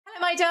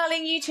my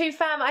darling YouTube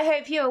fam, I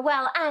hope you are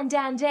well and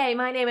dandy.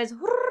 My name is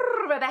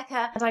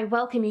Rebecca and I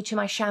welcome you to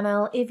my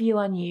channel if you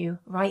are new,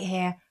 right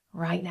here,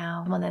 right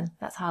now. Come on then,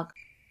 let's hug.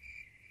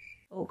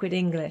 Awkward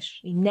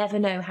English. You never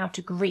know how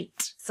to greet.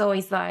 It's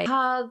always like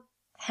hug,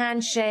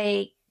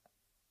 handshake,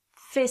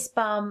 fist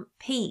bump,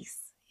 peace.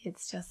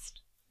 It's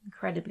just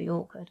incredibly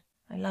awkward.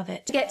 I love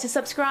it. Get to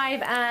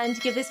subscribe and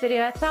give this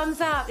video a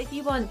thumbs up if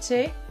you want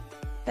to.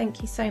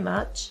 Thank you so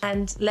much.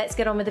 And let's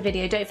get on with the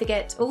video. Don't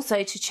forget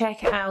also to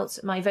check out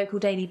my Vocal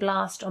Daily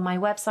Blast on my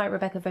website,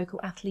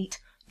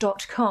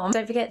 RebeccaVocalAthlete.com.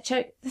 Don't forget to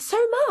check, there's so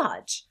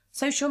much.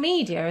 Social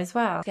media as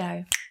well.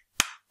 Go.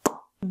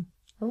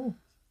 Oh.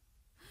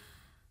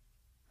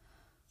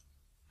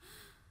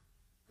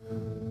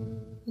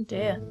 Oh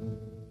dear.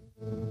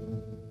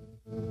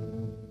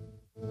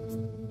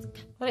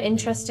 What an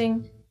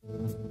interesting...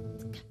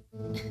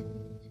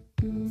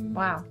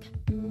 Wow.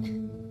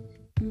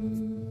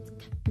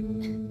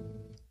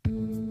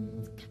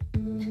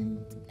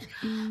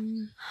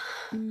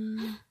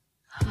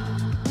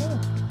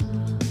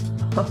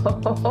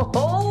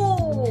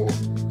 Oh,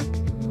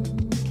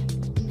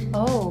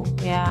 oh,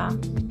 yeah.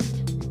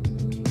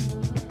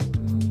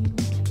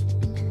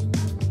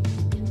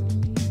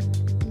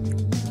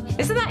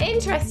 Isn't that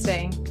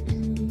interesting?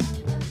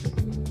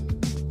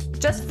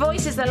 Just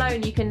voices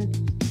alone, you can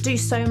do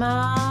so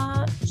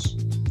much.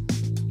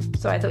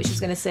 Sorry, I thought she was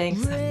going to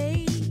sing.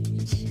 Rage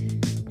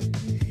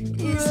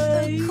is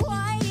a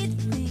quiet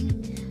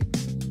thing.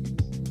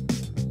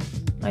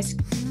 Nice.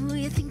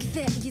 You think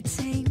that you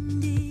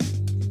tamed it,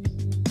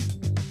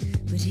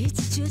 but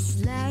it's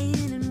just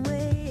lying in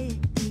wait.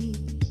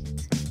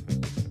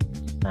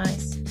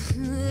 Nice.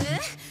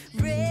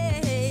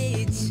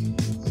 Rage.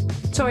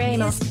 Tori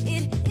Amos.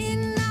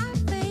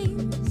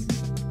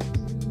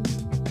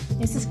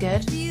 This is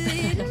good.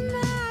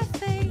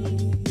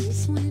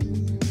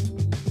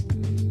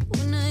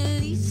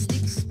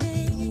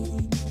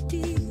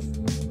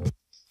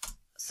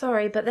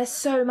 Sorry, but there's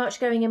so much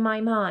going in my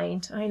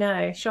mind. I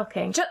know,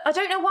 shocking. I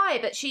don't know why,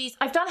 but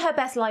I've done her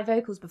best live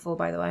vocals before,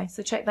 by the way,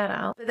 so check that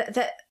out.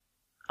 But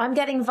I'm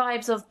getting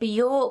vibes of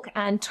Bjork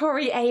and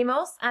Tori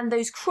Amos and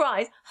those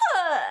cries.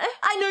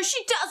 I know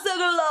she does that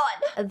a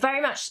lot.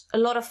 Very much a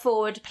lot of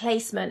forward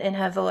placement in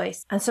her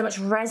voice and so much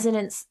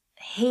resonance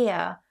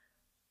here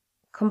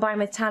combined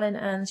with talent,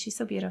 and she's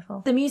so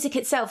beautiful. The music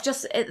itself,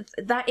 just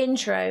that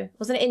intro,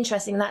 wasn't it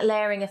interesting? That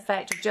layering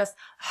effect of just...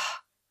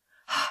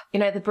 You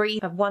know, the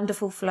breathe, a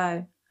wonderful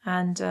flow.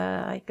 And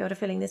I got a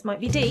feeling this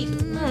might be deep,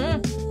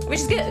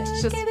 which is good.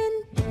 It's just...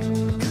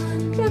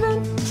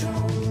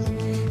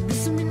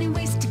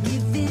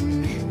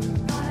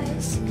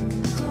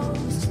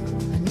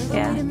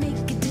 Yeah.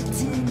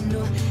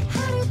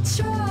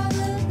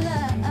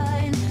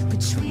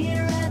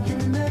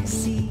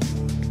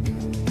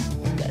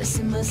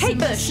 Kate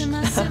Bush!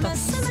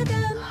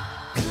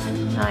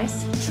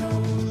 Nice.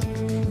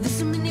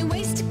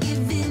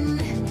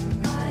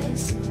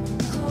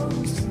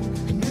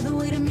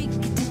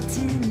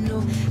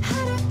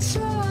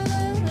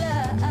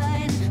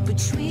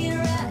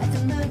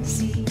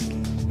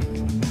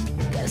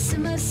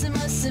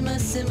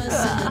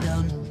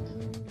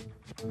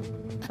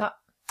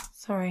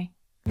 Sorry.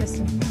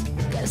 Listen.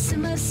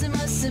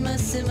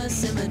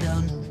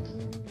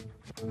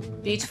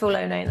 Beautiful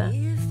low note there.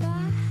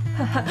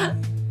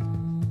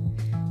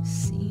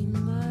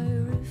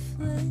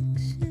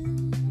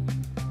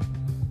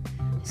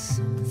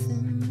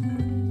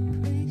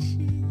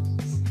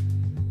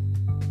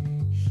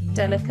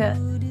 Delicate,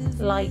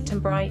 light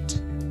and bright.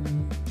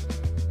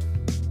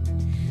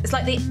 It's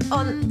like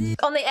on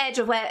the edge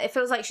of where it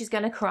feels like she's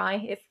gonna cry.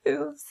 It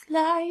feels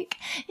like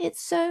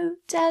it's so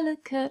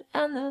delicate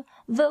and the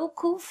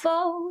vocal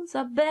folds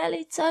are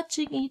barely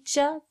touching each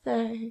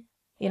other.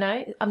 You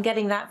know, I'm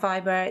getting that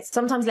vibe where it's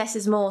sometimes less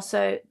is more.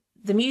 So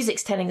the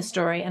music's telling a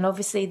story, and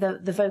obviously the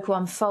vocal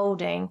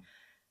unfolding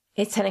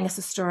is telling us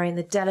a story, and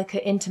the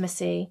delicate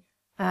intimacy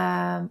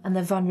and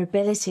the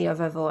vulnerability of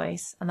her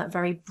voice and that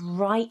very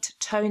bright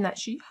tone that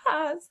she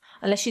has.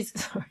 Unless she's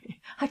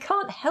sorry, I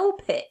can't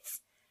help it.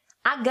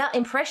 I got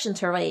impression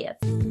to read.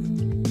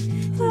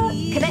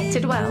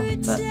 Connected well,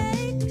 but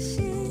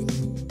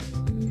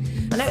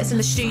I know it's in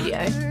the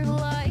studio.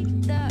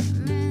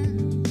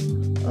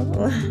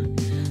 Oh.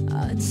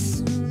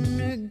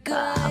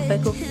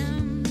 Vocal.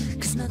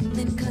 It's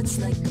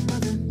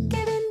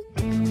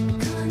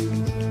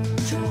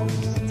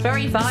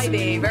very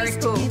vibey, very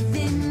cool.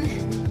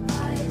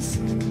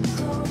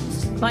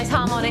 Nice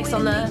harmonics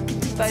on the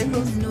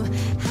vocals.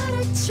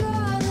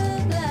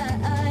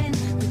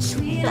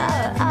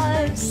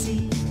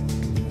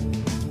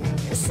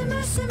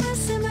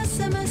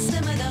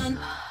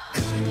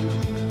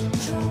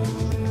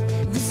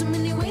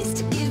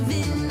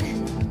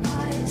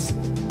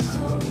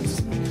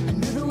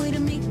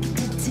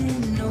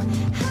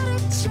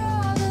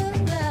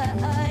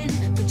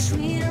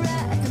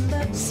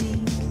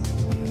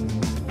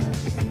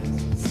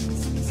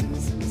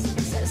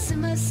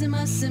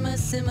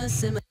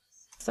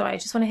 Sorry, I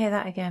just want to hear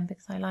that again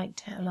because I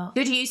liked it a lot.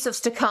 Good use of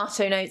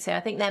staccato notes here.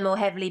 I think they're more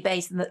heavily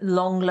based than the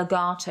long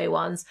legato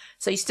ones.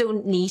 So you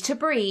still need to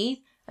breathe,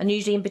 and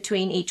usually in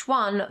between each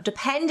one,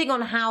 depending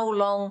on how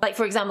long, like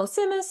for example,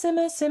 simmer,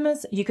 simmer, simmer,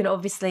 you can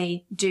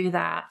obviously do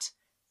that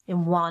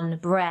in one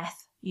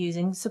breath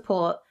using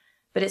support,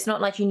 but it's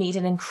not like you need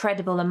an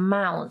incredible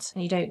amount,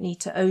 and you don't need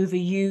to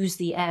overuse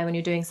the air when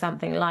you're doing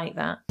something like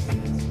that. To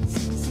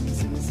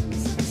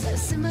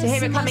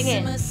hear it coming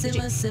in.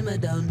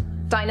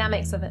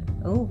 Dynamics of it.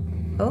 Oh,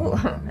 oh,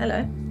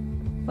 hello.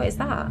 What is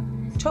that?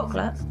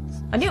 Chocolate?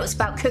 I knew it was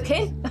about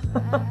cooking.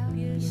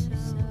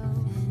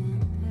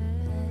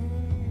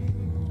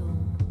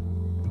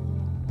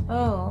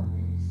 Oh,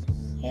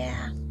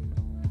 yeah,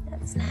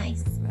 that's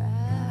nice.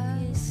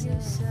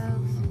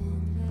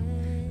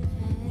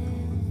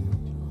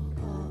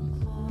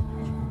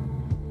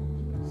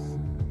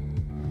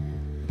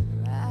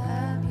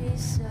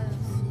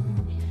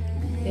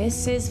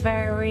 This is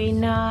very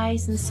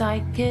nice and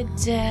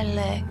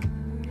psychedelic.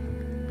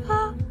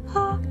 Ha,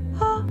 ha,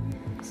 ha,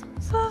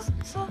 ha, ha.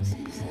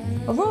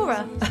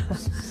 Aurora.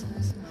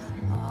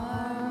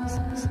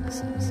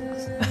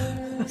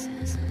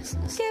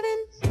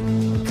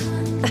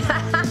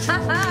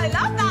 I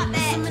love that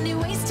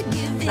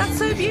bit. That's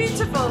so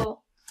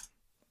beautiful.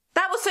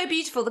 That was so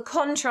beautiful. The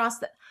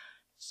contrast that...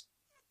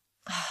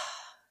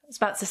 It's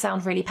about to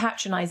sound really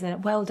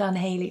patronising. Well done,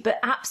 Hayley. But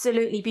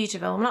absolutely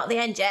beautiful. I'm not at the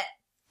end yet.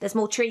 There's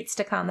more treats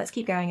to come. Let's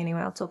keep going anyway.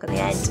 I'll talk at the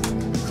end.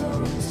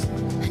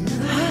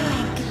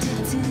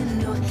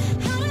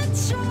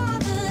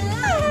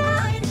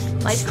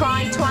 Nice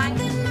cry, twang.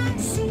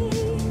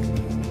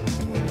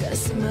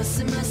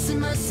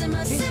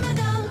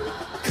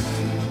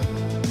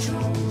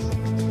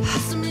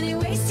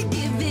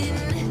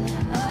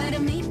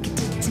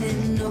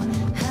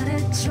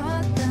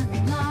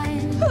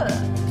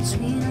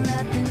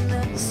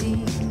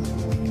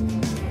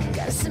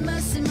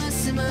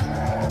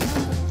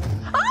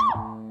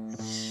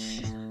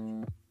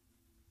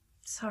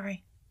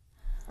 Sorry.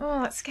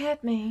 Oh, that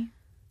scared me.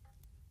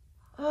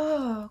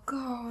 Oh,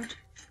 God.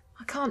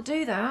 I can't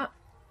do that.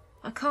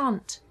 I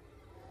can't.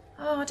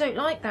 Oh, I don't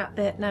like that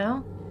bit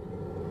now.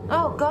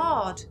 Oh,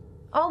 God.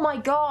 Oh, my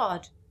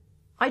God.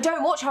 I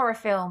don't watch horror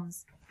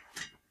films.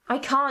 I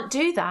can't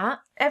do that.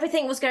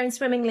 Everything was going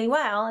swimmingly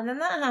well, and then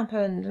that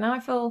happened, and now I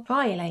feel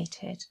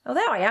violated. Oh,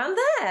 there I am,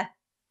 there.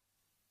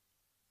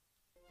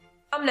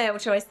 Thumbnail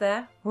choice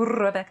there.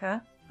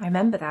 Rebecca. I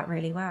remember that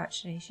really well,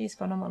 actually. She's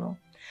phenomenal.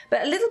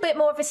 But a little bit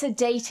more of a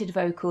sedated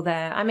vocal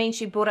there. I mean,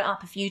 she brought it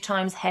up a few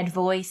times, head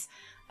voice,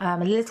 a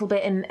little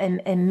bit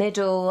in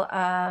middle,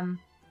 a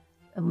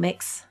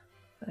mix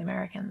for the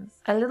Americans.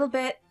 A little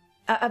bit,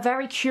 a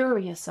very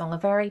curious song, a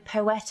very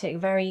poetic,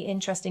 very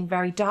interesting,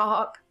 very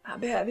dark. That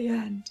bit at the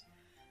end.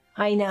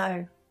 I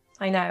know.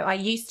 I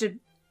used to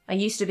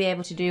be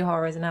able to do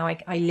horrors, and now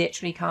I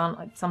literally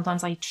can't.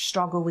 Sometimes I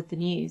struggle with the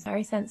news.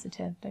 Very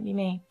sensitive, don't be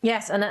me.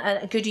 Yes, and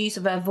a good use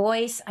of her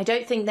voice. I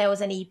don't think there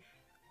was any...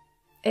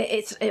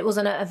 It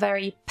wasn't a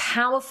very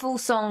powerful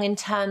song in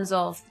terms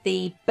of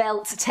the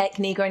belt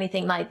technique or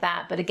anything like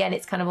that. But again,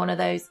 it's kind of one of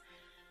those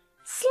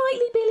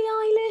slightly Billie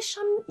Eilish.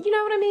 You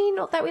know what I mean?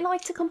 Not that we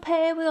like to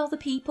compare with other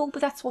people,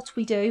 but that's what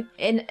we do.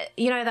 In,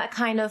 you know, that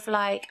kind of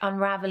like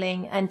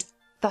unraveling, and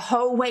the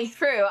whole way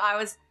through, I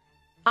was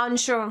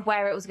unsure of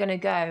where it was going to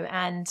go,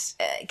 and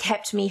it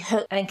kept me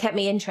hooked and kept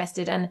me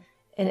interested. And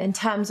in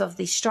terms of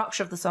the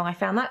structure of the song, I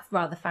found that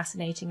rather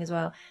fascinating as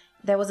well.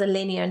 There was a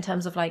linear in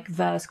terms of like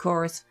verse,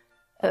 chorus,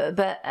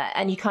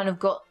 and you kind of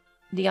got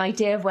the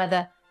idea of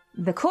where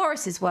the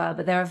choruses were,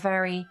 but they're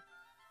very...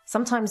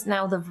 Sometimes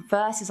now the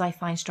verses I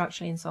find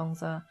structurally in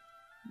songs are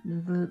a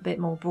little bit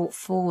more brought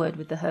forward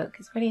with the hook.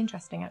 It's really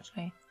interesting,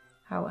 actually,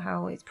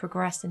 how it's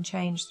progressed and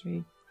changed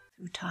through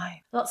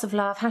time. Lots of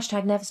love.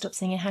 Hashtag never stop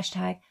singing.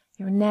 Hashtag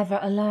you're never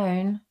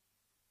alone.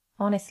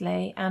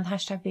 Honestly. And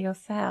hashtag be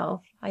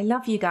yourself. I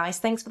love you guys.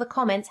 Thanks for the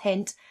comments,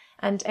 hint,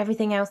 and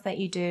everything else that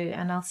you do.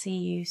 And I'll see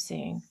you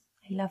soon.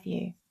 I love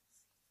you.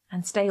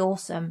 And stay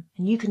awesome.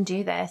 And you can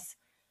do this.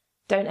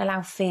 Don't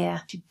allow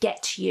fear to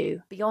get to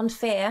you. Beyond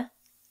fear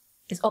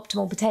is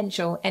optimal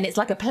potential. And it's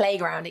like a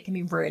playground. It can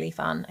be really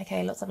fun.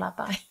 Okay, lots of love.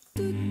 Bye.